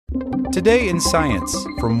Today in Science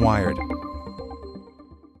from Wired.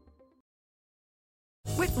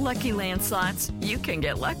 With Lucky Land Slots, you can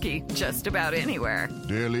get lucky just about anywhere.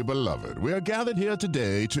 Dearly beloved, we are gathered here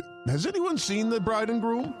today to... Has anyone seen the bride and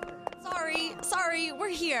groom? Sorry, we're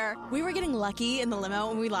here. We were getting lucky in the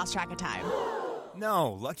limo and we lost track of time.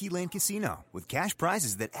 No, Lucky Land Casino, with cash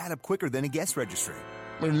prizes that add up quicker than a guest registry.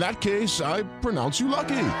 In that case, I pronounce you lucky.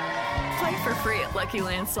 Play for free at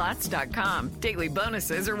LuckyLandSlots.com. Daily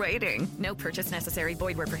bonuses are waiting. No purchase necessary.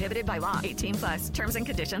 Void where prohibited by law. 18+. Terms and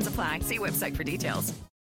conditions apply. See website for details.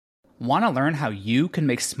 Want to learn how you can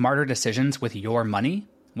make smarter decisions with your money?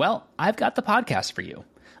 Well, I've got the podcast for you.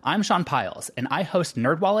 I'm Sean Piles, and I host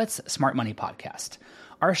NerdWallet's Smart Money Podcast.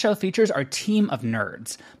 Our show features our team of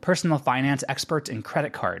nerds, personal finance experts in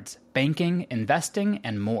credit cards, banking, investing,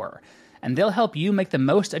 and more. And they'll help you make the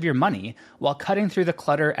most of your money while cutting through the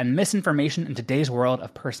clutter and misinformation in today's world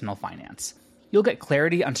of personal finance. You'll get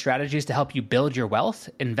clarity on strategies to help you build your wealth,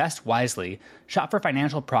 invest wisely, shop for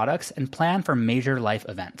financial products, and plan for major life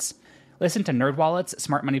events. Listen to NerdWallet's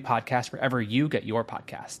Smart Money Podcast wherever you get your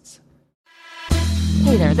podcasts.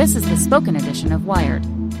 Hey there, this is the spoken edition of Wired.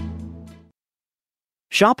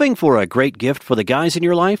 Shopping for a great gift for the guys in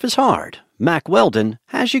your life is hard. Mack Weldon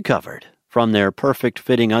has you covered. From their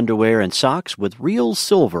perfect-fitting underwear and socks with real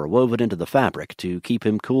silver woven into the fabric to keep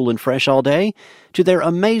him cool and fresh all day, to their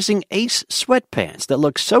amazing Ace sweatpants that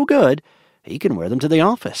look so good he can wear them to the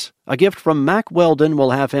office. A gift from Mack Weldon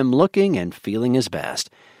will have him looking and feeling his best.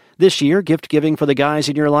 This year, gift giving for the guys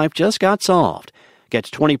in your life just got solved. Get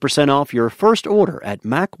 20% off your first order at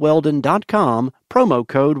MackWeldon.com, promo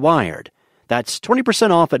code WIRED. That's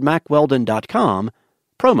 20% off at MackWeldon.com,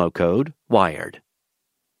 promo code WIRED.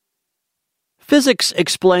 Physics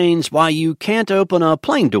explains why you can't open a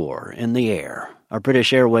plane door in the air. A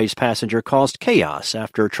British Airways passenger caused chaos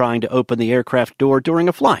after trying to open the aircraft door during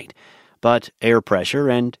a flight. But air pressure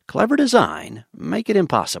and clever design make it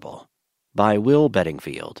impossible. By Will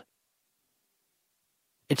Bedingfield.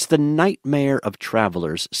 It's the nightmare of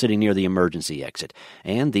travelers sitting near the emergency exit,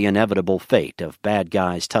 and the inevitable fate of bad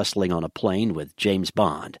guys tussling on a plane with James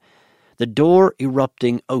Bond. The door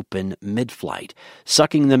erupting open mid-flight,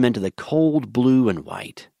 sucking them into the cold blue and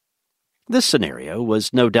white. This scenario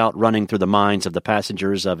was no doubt running through the minds of the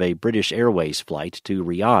passengers of a British Airways flight to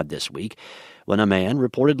Riyadh this week, when a man,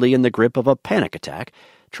 reportedly in the grip of a panic attack,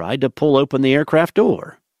 tried to pull open the aircraft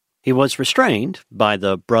door. He was restrained by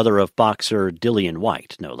the brother of boxer Dillian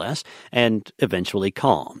White, no less, and eventually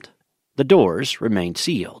calmed. The doors remained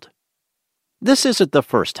sealed. This isn't the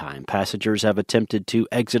first time passengers have attempted to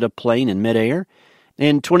exit a plane in midair.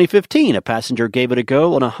 In 2015, a passenger gave it a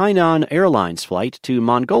go on a Hainan Airlines flight to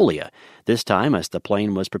Mongolia, this time as the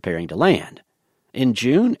plane was preparing to land. In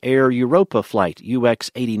June, Air Europa flight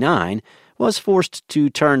UX-89 was forced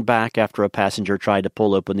to turn back after a passenger tried to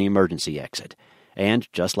pull open the emergency exit. And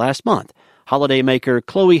just last month, holidaymaker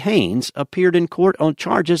Chloe Haynes appeared in court on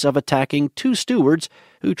charges of attacking two stewards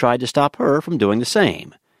who tried to stop her from doing the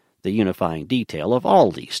same. The unifying detail of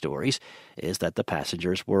all these stories is that the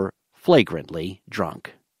passengers were flagrantly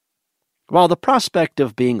drunk. While the prospect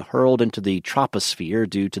of being hurled into the troposphere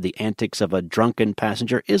due to the antics of a drunken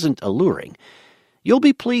passenger isn't alluring, you'll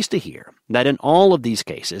be pleased to hear that in all of these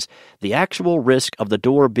cases, the actual risk of the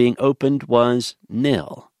door being opened was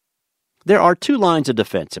nil. There are two lines of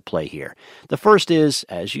defense at play here. The first is,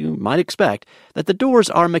 as you might expect, that the doors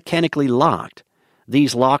are mechanically locked.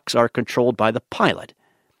 These locks are controlled by the pilot.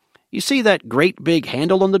 You see that great big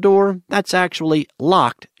handle on the door? That's actually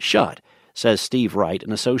locked shut, says Steve Wright,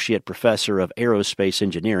 an associate professor of aerospace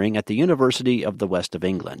engineering at the University of the West of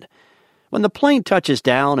England. When the plane touches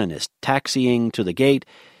down and is taxiing to the gate,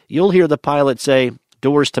 you'll hear the pilot say,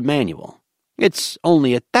 "Doors to manual." It's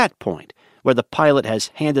only at that point where the pilot has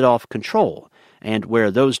handed off control, and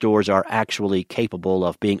where those doors are actually capable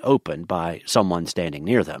of being opened by someone standing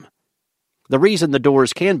near them. The reason the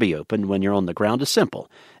doors can be opened when you're on the ground is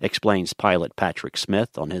simple, explains pilot Patrick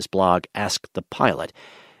Smith on his blog Ask the Pilot.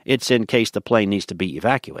 It's in case the plane needs to be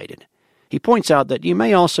evacuated. He points out that you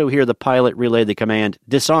may also hear the pilot relay the command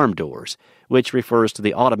 "disarm doors," which refers to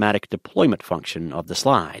the automatic deployment function of the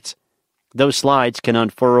slides. Those slides can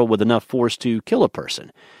unfurl with enough force to kill a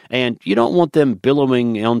person, and you don't want them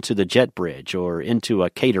billowing onto the jet bridge or into a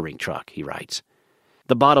catering truck, he writes.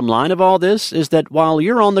 The bottom line of all this is that while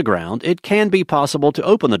you're on the ground, it can be possible to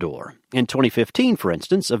open the door. In 2015, for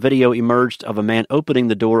instance, a video emerged of a man opening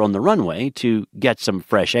the door on the runway to get some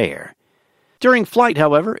fresh air. During flight,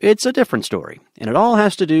 however, it's a different story, and it all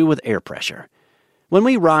has to do with air pressure. When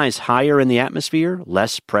we rise higher in the atmosphere,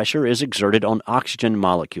 less pressure is exerted on oxygen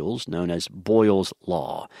molecules, known as Boyle's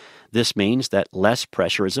law. This means that less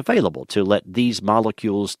pressure is available to let these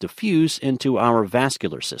molecules diffuse into our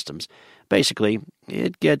vascular systems. Basically,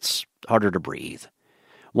 it gets harder to breathe.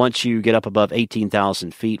 Once you get up above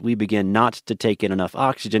 18,000 feet, we begin not to take in enough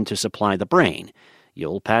oxygen to supply the brain.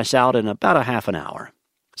 You'll pass out in about a half an hour.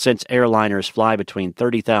 Since airliners fly between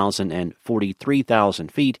 30,000 and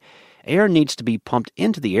 43,000 feet, air needs to be pumped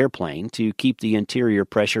into the airplane to keep the interior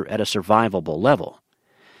pressure at a survivable level.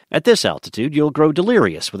 At this altitude, you'll grow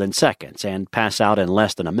delirious within seconds and pass out in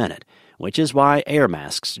less than a minute, which is why air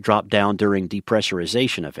masks drop down during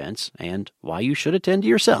depressurization events and why you should attend to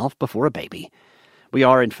yourself before a baby. We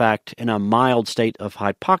are, in fact, in a mild state of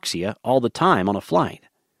hypoxia all the time on a flight.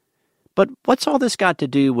 But what's all this got to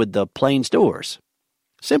do with the plane's doors?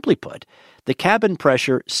 Simply put, the cabin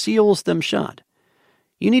pressure seals them shut.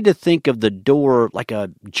 You need to think of the door like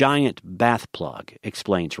a giant bath plug,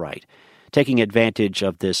 explains Wright. Taking advantage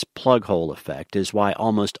of this plug hole effect is why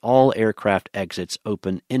almost all aircraft exits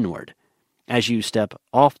open inward. As you step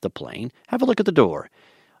off the plane, have a look at the door.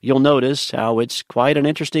 You'll notice how it's quite an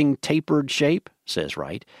interesting tapered shape, says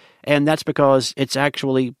Wright, and that's because it's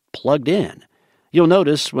actually plugged in. You'll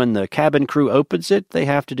notice when the cabin crew opens it, they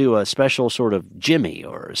have to do a special sort of jimmy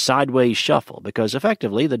or sideways shuffle because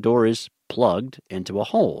effectively the door is plugged into a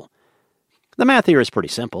hole. The math here is pretty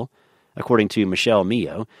simple. According to Michelle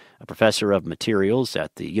Mio, a professor of materials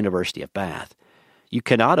at the University of Bath. You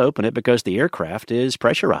cannot open it because the aircraft is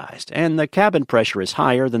pressurized, and the cabin pressure is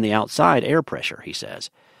higher than the outside air pressure, he says.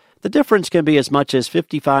 The difference can be as much as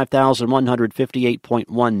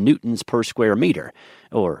 55,158.1 newtons per square meter,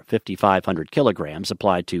 or 5,500 kilograms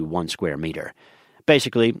applied to 1 square meter.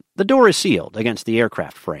 Basically, the door is sealed against the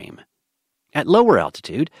aircraft frame. At lower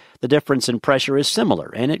altitude, the difference in pressure is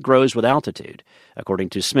similar, and it grows with altitude. According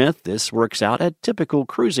to Smith, this works out at typical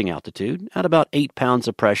cruising altitude at about 8 pounds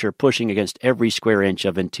of pressure pushing against every square inch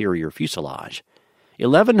of interior fuselage.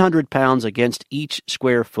 1,100 pounds against each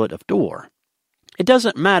square foot of door. It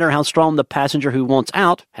doesn't matter how strong the passenger who wants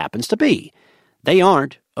out happens to be. They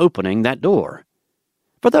aren't opening that door.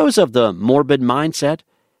 For those of the morbid mindset,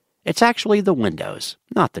 it's actually the windows,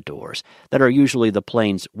 not the doors, that are usually the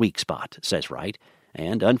plane's weak spot, says Wright.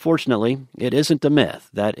 And unfortunately, it isn't a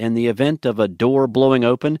myth that in the event of a door blowing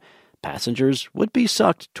open, passengers would be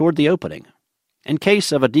sucked toward the opening. In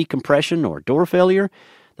case of a decompression or door failure,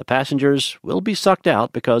 the passengers will be sucked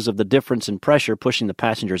out because of the difference in pressure pushing the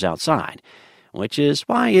passengers outside, which is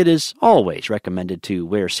why it is always recommended to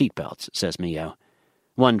wear seatbelts, says Mio.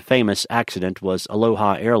 One famous accident was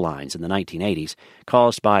Aloha Airlines in the 1980s,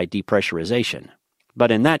 caused by depressurization.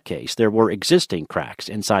 But in that case, there were existing cracks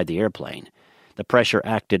inside the airplane. The pressure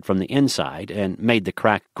acted from the inside and made the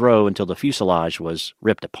crack grow until the fuselage was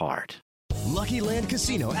ripped apart. Lucky Land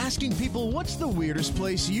Casino, asking people, what's the weirdest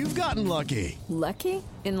place you've gotten lucky? Lucky?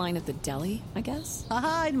 In line at the deli, I guess?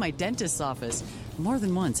 Aha, in my dentist's office. More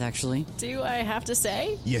than once, actually. Do I have to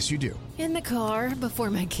say? Yes, you do. In the car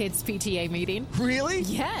before my kids' PTA meeting. Really?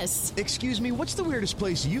 Yes. Excuse me, what's the weirdest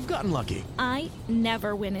place you've gotten lucky? I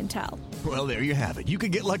never win and tell. Well, there you have it. You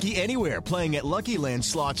can get lucky anywhere, playing at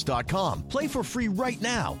LuckyLandSlots.com. Play for free right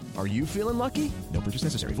now. Are you feeling lucky? No purchase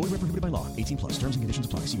necessary. Void where prohibited by law. 18+. Terms and conditions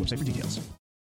apply. See website for details.